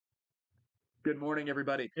Good morning,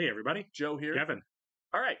 everybody. Hey, everybody. Joe here. Kevin.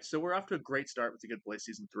 All right, so we're off to a great start with The Good Place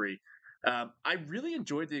Season 3. I really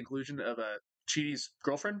enjoyed the inclusion of Chidi's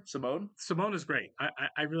girlfriend, Simone. Simone is great.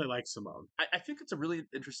 I really like Simone. I think it's a really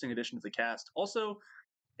interesting addition to the cast. Also,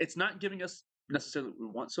 it's not giving us necessarily what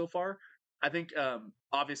we want so far. I think,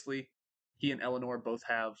 obviously, he and Eleanor both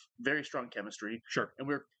have very strong chemistry. Sure. And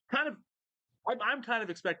we're kind of, I'm kind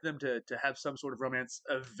of expecting them to have some sort of romance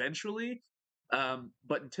eventually.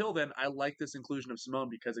 But until then, I like this inclusion of Simone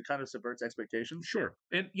because it kind of subverts expectations. Sure.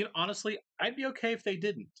 And, honestly, I'd be okay if they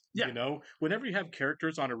didn't. Yeah. Whenever you have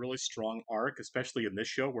characters on a really strong arc, especially in this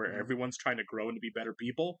show where everyone's trying to grow and to be better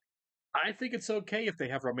people, I think it's okay if they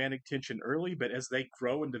have romantic tension early, but as they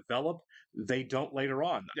grow and develop, they don't later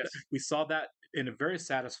on. Yes. We saw that in a very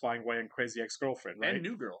satisfying way in Crazy Ex-Girlfriend, right? And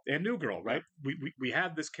New Girl. And New Girl, right? We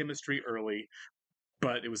had this chemistry early,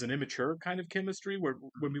 but it was an immature kind of chemistry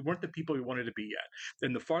when we weren't the people we wanted to be yet.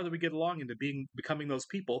 And the farther we get along into becoming those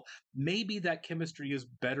people, maybe that chemistry is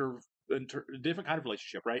better, different kind of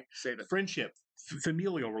relationship, right? Save it. Friendship,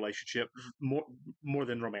 familial relationship, more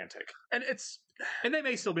than romantic. And they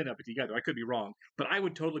may still end up together. I could be wrong, but I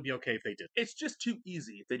would totally be okay if they did. It's just too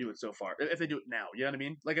easy if they do it so far. If they do it now, you know what I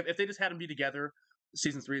mean? Like if they just had them be together,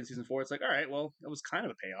 season 3 and season 4, it's like, all right, well, it was kind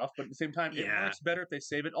of a payoff, but at the same time, it works better if they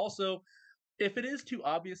save it. Also, if it is too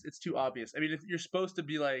obvious, it's too obvious. I mean, if you're supposed to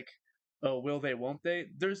be like, oh, will they, won't they?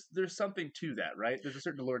 There's something to that, right? There's a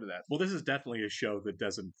certain allure to that. Well, this is definitely a show that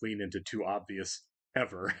doesn't lean into too obvious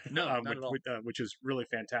ever. No, not at all. Which is really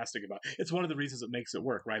fantastic about it. It's one of the reasons it makes it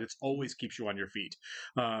work, right? It always keeps you on your feet.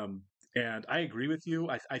 And I agree with you.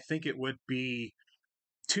 I think it would be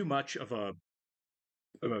too much of a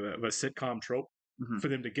sitcom trope for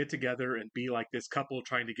them to get together and be like this couple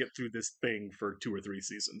trying to get through this thing for 2 or 3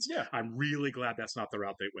 seasons. Yeah. I'm really glad that's not the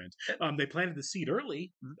route they went. They planted the seed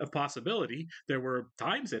early of possibility. There were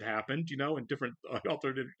times it happened, in different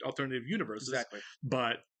alternative universes. Exactly.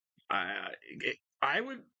 But I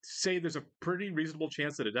would say there's a pretty reasonable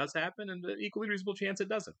chance that it does happen and an equally reasonable chance it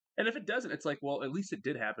doesn't. And if it doesn't, it's like, well, at least it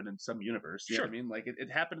did happen in some universe. You know what I mean? Like,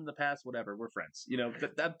 it happened in the past, whatever, we're friends.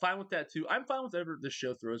 I'm fine with that, too. I'm fine with whatever this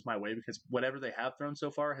show throws my way because whatever they have thrown so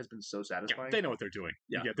far has been so satisfying. Yeah, they know what they're doing.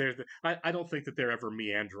 Yeah. I don't think that they're ever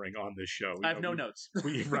meandering on this show. I have no notes.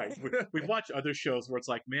 We've watched other shows where it's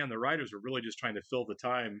like, man, the writers are really just trying to fill the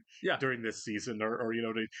time during this season or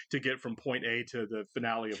to get from point A to the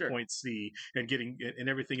finale of point C and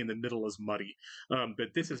everything in the middle is muddy.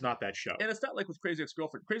 But this is not that show. And it's not like with Crazy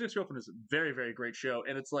Ex-Girlfriend. Crazy Ex-Girlfriend is a very, very great show.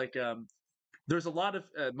 And it's like, there's a lot of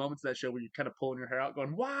moments in that show where you kind of pulling your hair out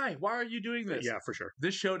going, why? Why are you doing this? Yeah, for sure.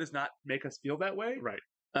 This show does not make us feel that way. Right.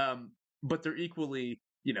 But they're equally,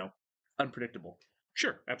 unpredictable.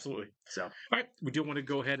 Sure, absolutely. So, all right, we do want to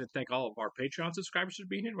go ahead and thank all of our Patreon subscribers for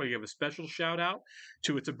being here. We have a special shout out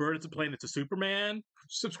to It's a Bird, It's a Plane, It's a Superman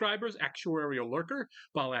subscribers, Actuarial Lurker,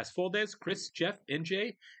 Balas Foldes, Chris, Jeff,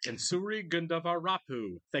 NJ, and Suri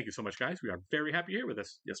Gundavarapu. Thank you so much, guys. We are very happy you're here with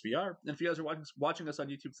us. Yes, we are. And if you guys are watching us on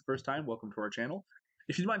YouTube for the first time, welcome to our channel.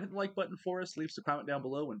 If you mind hitting the like button for us, leave us a comment down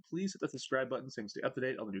below, and please hit the subscribe button so you can stay up to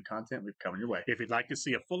date on the new content we've coming your way. If you'd like to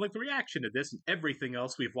see a full-length reaction to this and everything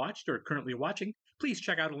else we've watched or currently watching, please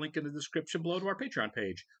check out a link in the description below to our Patreon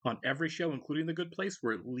page. On every show, including The Good Place,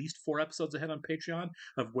 we're at least 4 episodes ahead on Patreon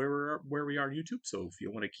of where we are on YouTube. So if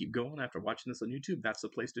you want to keep going after watching this on YouTube, that's the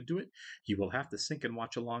place to do it. You will have to sync and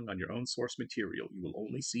watch along on your own source material. You will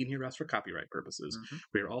only see and hear us for copyright purposes.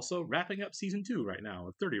 We are also wrapping up Season 2 right now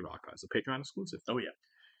of 30 Rock as a Patreon exclusive. Oh, yeah.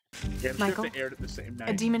 Yeah, Michael, they aired at the same night.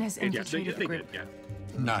 A demon has infiltrated the group.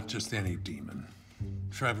 Not just any demon.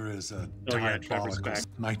 Trevor is a diabolical,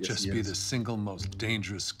 might just be the single most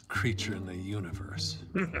dangerous creature in the universe.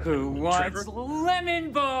 Who wants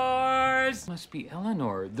lemon bars? Must be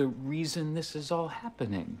Eleanor, the reason this is all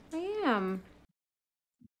happening. I am.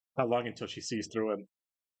 How long until she sees through him?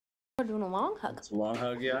 We're doing a long hug. It's a long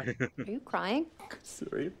hug, yeah. Are you crying?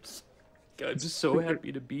 Sorry. I'm just so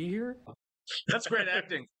happy to be here. That's great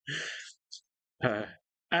acting.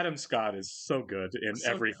 Adam Scott is so good in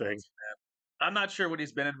everything. Good, I'm not sure what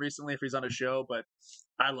he's been in recently, if he's on a show, but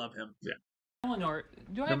I love him. Yeah. Eleanor,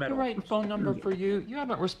 do I have the right phone number for you? You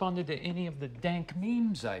haven't responded to any of the dank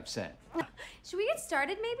memes I've sent. Should we get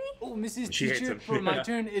started, maybe? Oh, Mrs. Teacher, for my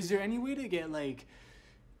turn, is there any way to get, like,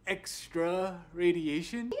 extra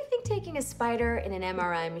radiation? Do you think taking a spider in an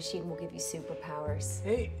MRI machine will give you superpowers?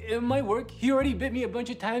 Hey, it might work. He already bit me a bunch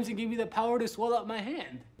of times and gave me the power to swell up my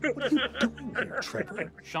hand. What are you doing here,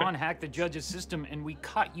 Trevor? Sean hacked the judge's system and we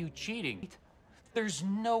caught you cheating. There's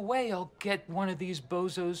no way I'll get one of these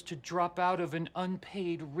bozos to drop out of an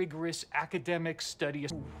unpaid, rigorous academic study.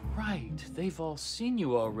 Right, they've all seen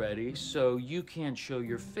you already, so you can't show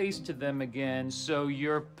your face to them again, so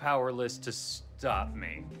you're powerless to stop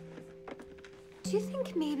me. Do you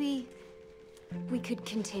think maybe we could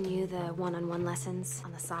continue the one-on-one lessons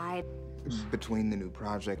on the side? Between the new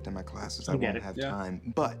project and my classes, I won't have time.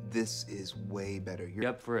 But this is way better. You're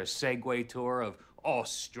up for a Segway tour of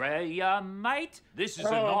Australia, mate? This is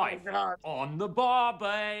a knife on the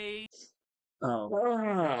barbie.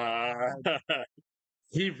 Oh.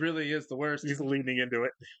 He really is the worst. He's leaning into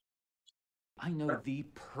it. I know the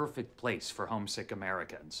perfect place for homesick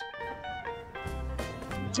Americans.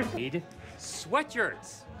 Need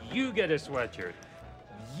sweatshirts. You get a sweatshirt.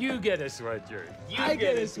 You get a sweatshirt. I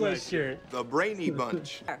get a sweatshirt. The Brainy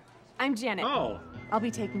Bunch. I'm Janet. Oh. I'll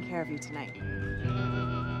be taking care of you tonight.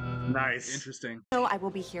 Nice. Interesting. So I will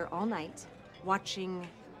be here all night, watching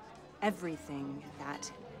everything that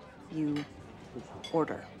you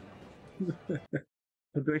order.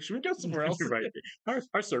 Should we go somewhere else? Right.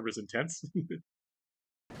 Our server's intense.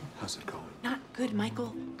 How's it going? Not good,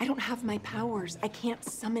 Michael. I don't have my powers. I can't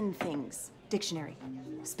summon things. Dictionary.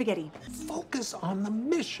 Spaghetti. Focus on the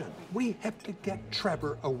mission. We have to get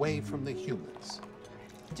Trevor away from the humans.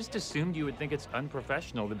 I just assumed you would think it's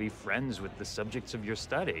unprofessional to be friends with the subjects of your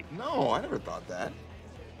study. No, I never thought that.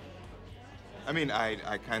 I mean,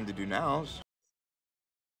 I kind of do now.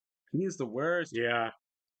 He is the worst. Yeah.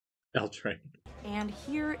 L-Train. And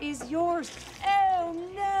here is yours. Oh,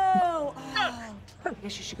 no! Oh. I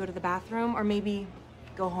guess you should go to the bathroom or maybe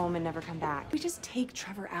go home and never come back. We just take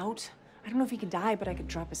Trevor out. I don't know if he could die, but I could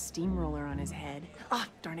drop a steamroller on his head. Ah,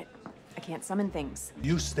 darn it. I can't summon things.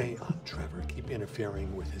 You stay on Trevor. Keep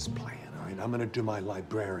interfering with his plan, all right? I'm gonna do my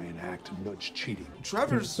librarian act and nudge cheating.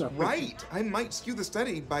 Trevor's right. I might skew the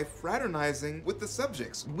study by fraternizing with the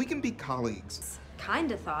subjects. We can be colleagues.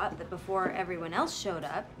 Kinda thought that before everyone else showed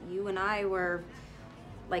up, you and I were,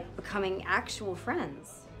 like, becoming actual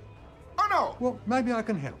friends. Oh, no! Well, maybe I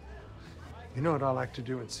can help. You know what I like to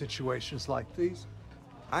do in situations like these?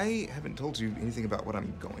 I haven't told you anything about what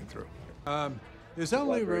I'm going through. There's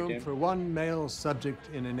only room for one male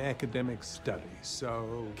subject in an academic study,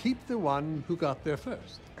 so keep the one who got there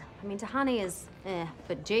first. I mean, Tahani is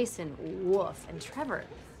but Jason, woof, and Trevor,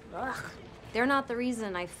 ugh. They're not the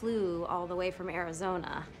reason I flew all the way from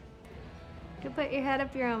Arizona. You could put your head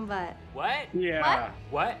up your own butt. What? Yeah.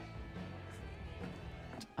 What?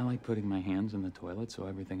 I like putting my hands in the toilet so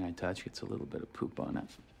everything I touch gets a little bit of poop on it.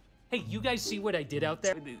 Hey, you guys see what I did out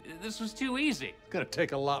there? This was too easy. It's gonna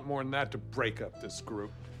take a lot more than that to break up this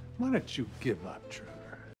group. Why don't you give up,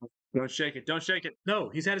 Trevor? Don't shake it. Don't shake it. No,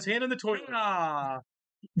 he's had his hand in the toilet. Ah.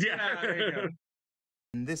 Yeah. There you go.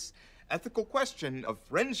 And this ethical question of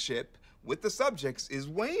friendship with the subjects is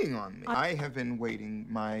weighing on me. I have been waiting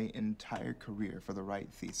my entire career for the right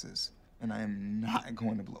thesis, and I am not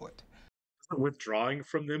going to blow it. Withdrawing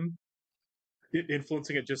from them,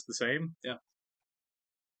 influencing it just the same. Yeah.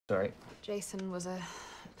 Sorry. Jason was a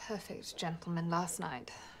perfect gentleman last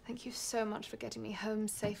night. Thank you so much for getting me home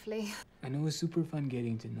safely. I know it was super fun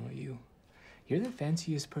getting to know you. You're the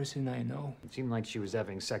fanciest person I know. It seemed like she was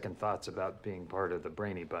having second thoughts about being part of the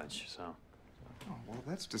Brainy Bunch, so. Oh, well,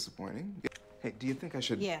 that's disappointing. Hey, do you think I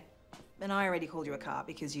should... Yeah, and I already called you a car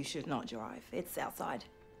because you should not drive. It's outside.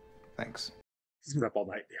 Thanks. He's been up all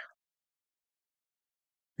night, yeah.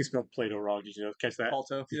 He spelled Play-Doh wrong, did you catch that?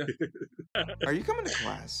 Alto, yeah. Are you coming to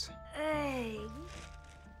class? Hey,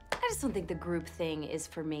 I just don't think the group thing is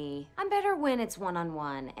for me. I'm better when it's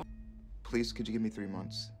one-on-one. Please, could you give me 3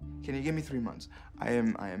 months? Can you give me 3 months? I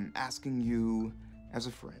am asking you as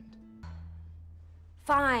a friend.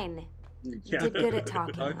 Fine. You did good at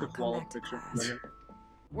talking. I like the I'll come wall back to picture. class.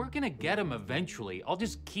 We're gonna get them eventually. I'll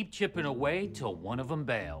just keep chipping away till one of them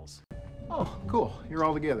bails. Oh, cool. You're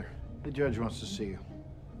all together. The judge wants to see you.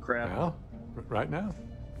 Crap. Well, right now.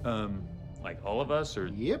 Like all of us, or?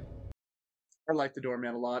 Yep. I like the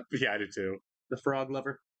doorman a lot. Yeah, I did too. The frog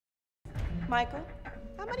lover. Michael,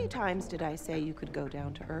 how many times did I say you could go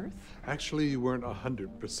down to Earth? Actually, you weren't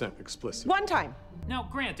 100% explicit. One time. Now,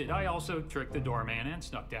 granted, I also tricked the doorman and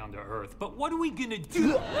snuck down to Earth, but what are we gonna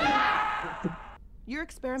do? Your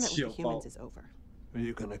experiment with the humans is over. Are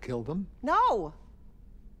you gonna kill them? No!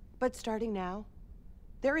 But starting now,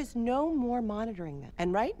 there is no more monitoring them.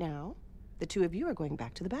 And right now, the two of you are going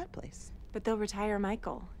back to the bad place. But they'll retire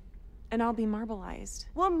Michael, and I'll be marbleized.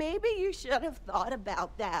 Well, maybe you should have thought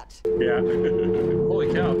about that. Yeah.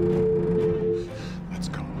 Holy cow. Let's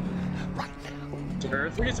go. Right now. To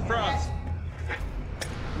Earth. We get some frogs.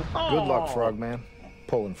 Good luck, Frogman.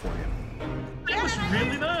 Pulling for you. That was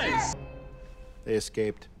really nice. They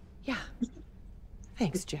escaped. Yeah.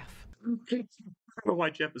 Thanks, Jeff. I don't know why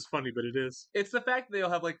Jeff is funny, but it is. It's the fact that they all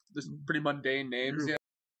have like this pretty mundane names. You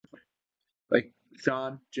know? Like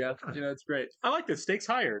Sean, Jeff. You know, it's great. I like the stakes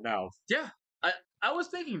higher now. Yeah. I was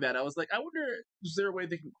thinking that. I was like, I wonder, is there a way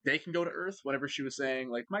they can go to Earth? Whenever she was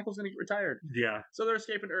saying, like, Michael's going to get retired. Yeah. So they're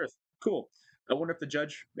escaping Earth. Cool. I wonder if the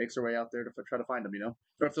judge makes her way out there to try to find them, you know?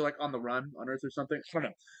 Or if they're, like, on the run on Earth or something. I don't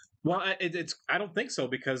know. Well, I don't think so,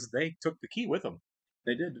 because they took the key with them.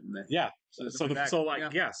 They did, didn't they? Yeah. So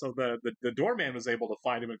the doorman was able to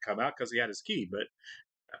find him and come out because he had his key, but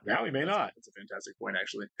now he may not. That's a fantastic point,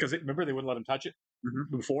 actually. Because remember, they wouldn't let him touch it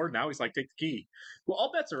before? Now he's like, take the key. Well,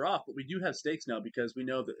 all bets are off, but we do have stakes now because we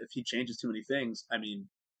know that if he changes too many things, I mean,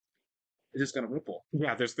 it's just going to ripple.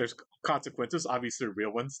 Yeah, there's consequences, obviously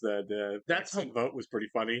real ones. The vote was pretty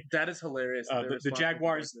funny. That is hilarious. The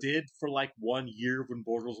Jaguars did, for like 1 year when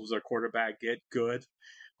Bortles was their quarterback, get good.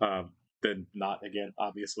 Then not again,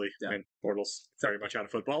 obviously. Yeah. I mean, Bortles very much out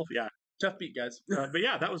of football. Yeah. Tough beat, guys. But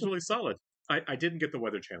yeah, that was really solid. I didn't get the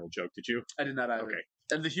Weather Channel joke. Did you? I did not either. Okay.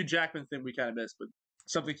 And the Hugh Jackman thing we kind of missed, but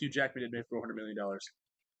something Hugh Jackman did make $400 million.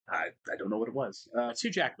 I don't know what it was. It's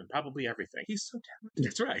Hugh Jackman, probably everything. He's so talented.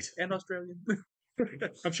 That's right. And Australian.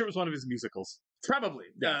 I'm sure it was one of his musicals. Probably.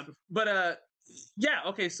 Yeah. Yeah,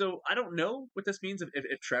 okay, so I don't know what this means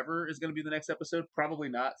if Trevor is going to be the next episode. Probably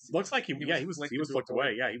not. Looks like he was flicked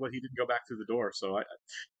away. Yeah, he didn't go back through the door. So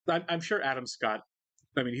I'm sure Adam Scott,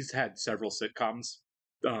 I mean, he's had several sitcoms,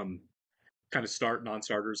 kind of start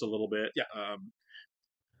non-starters a little bit. Yeah.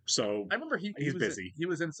 So I remember he's busy. He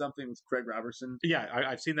was in something with Craig Robertson. Yeah,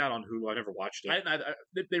 I've seen that on Hulu. I never watched it.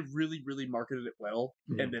 They really, really marketed it well,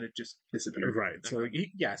 and then it just disappeared. Right. So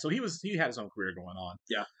he had his own career going on.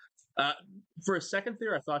 Yeah. For a second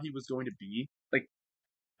there, I thought he was going to be like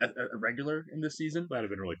a regular in this season. That'd have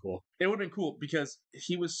been really cool. It would have been cool because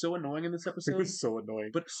he was so annoying in this episode. He was so annoying,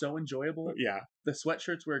 but so enjoyable. Yeah. The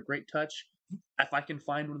sweatshirts were a great touch. If I can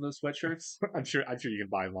find one of those sweatshirts, I'm sure you can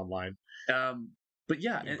buy them online. But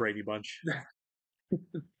yeah, Brady Bunch.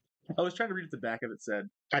 I was trying to read at the back of it. Said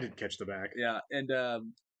I didn't catch the back. Yeah, and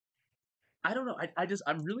I don't know.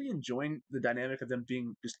 I'm really enjoying the dynamic of them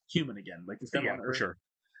being just human again, like this on Earth. For sure.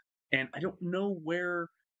 And I don't know where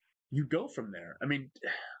you go from there. I mean,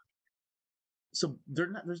 so they're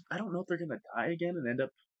not. I don't know if they're going to die again and end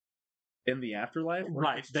up in the afterlife.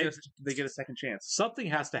 Right. They get a second chance. Something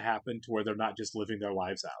has to happen to where they're not just living their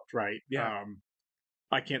lives out. Right. Yeah.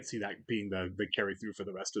 I can't see that being the carry through for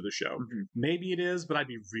the rest of the show. Mm-hmm. Maybe it is, but I'd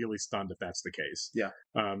be really stunned if that's the case. Yeah.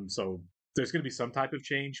 So there's going to be some type of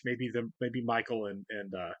change. Maybe Michael and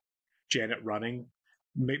Janet running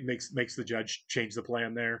makes the judge change the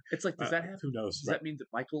plan there. It's like, does that happen? Who knows? Does that mean that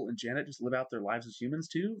Michael and Janet just live out their lives as humans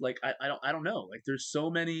too? Like, I don't know. Like, there's so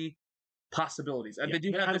many possibilities, and they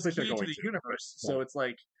do have this key to the universe. So it's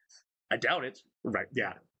like, I doubt it. Right?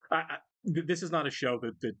 Yeah. This is not a show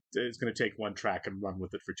that is going to take one track and run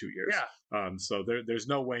with it for 2 years. Yeah. So there's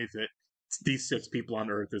no way that these 6 people on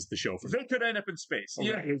Earth is the show for them. They could end up in space.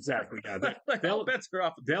 Yeah, exactly. Yeah.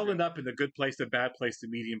 They'll end up in the good place, the bad place, the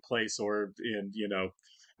medium place, or in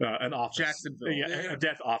an office, Jacksonville, a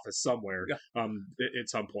death office somewhere, yeah. At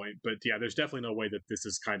some point. But yeah, there's definitely no way that this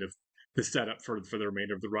is kind of the setup for the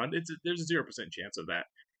remainder of the run. There's a 0% chance of that.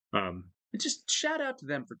 Just shout out to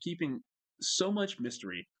them for keeping so much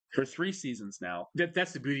mystery for 3 seasons now.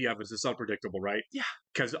 That's the beauty of it. It's unpredictable, right? Yeah.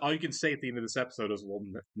 Because all you can say at the end of this episode is, well,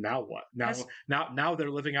 now what? Now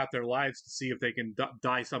they're living out their lives to see if they can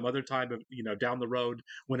die some other time, down the road,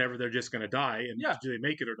 whenever they're just going to die, and do they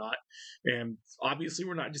make it or not? And obviously,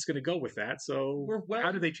 we're not just going to go with that. So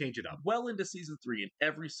how do they change it up? Well into season 3, and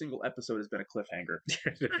every single episode has been a cliffhanger.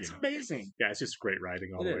 That's amazing. Yeah, it's just great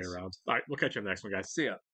writing all the way around. All right, we'll catch you on the next one, guys. See ya.